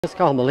Just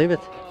can't believe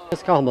it.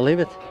 Just can't believe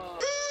it.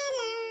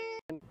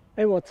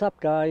 Hey, what's up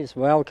guys?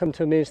 Welcome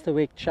to Mr.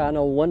 Wig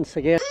channel once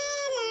again.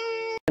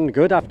 And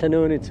good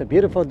afternoon. It's a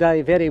beautiful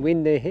day, very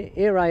windy.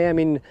 Here I am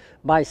in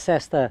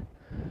Bicester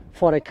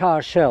for a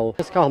car show.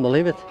 Just can't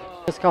believe it.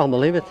 Just can't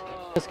believe it.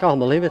 Just can't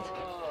believe it.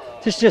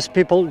 This is just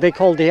people they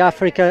call the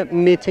Africa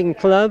Meeting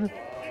Club.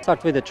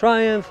 Start with a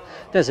Triumph.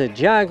 There's a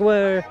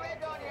Jaguar.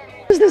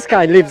 This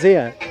guy lives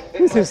here.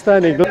 This is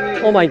stunning.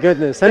 Oh my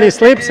goodness. And he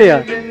sleeps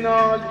here.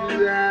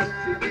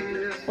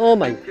 Oh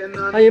my.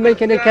 Are you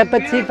making a cup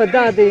of tea for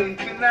daddy?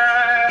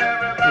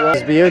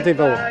 That's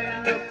beautiful.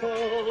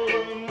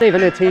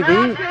 Even a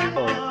TV.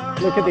 Oh,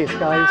 look at this,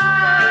 guys.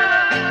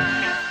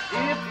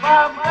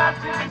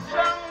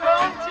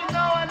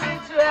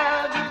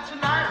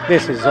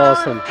 This is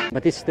awesome.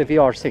 But this is the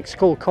VR6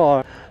 cool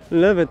car.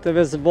 Love it.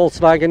 There's a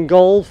Volkswagen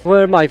Golf.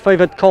 Wear my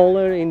favorite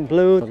color in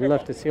blue. I'd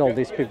love to see all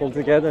these people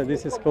together.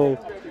 This is cool.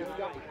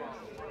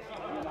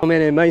 So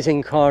many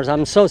amazing cars.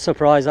 I'm so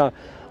surprised.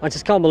 I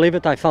just can't believe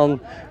it. I found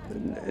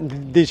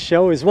this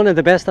show is one of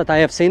the best that I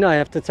have seen, I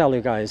have to tell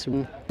you guys.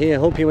 Here,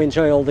 hope you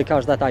enjoy all the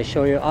cars that I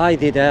show you. I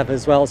did have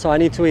as well, so I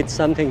need to eat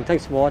something.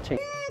 Thanks for watching.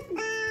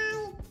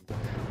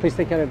 Please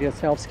take care of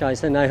yourselves,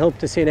 guys, and I hope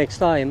to see you next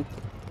time.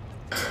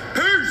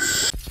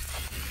 Peace!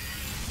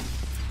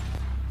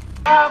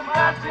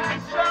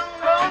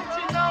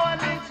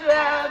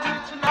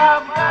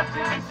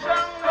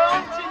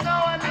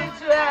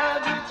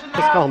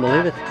 Just can't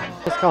believe it.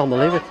 Just can't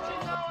believe it.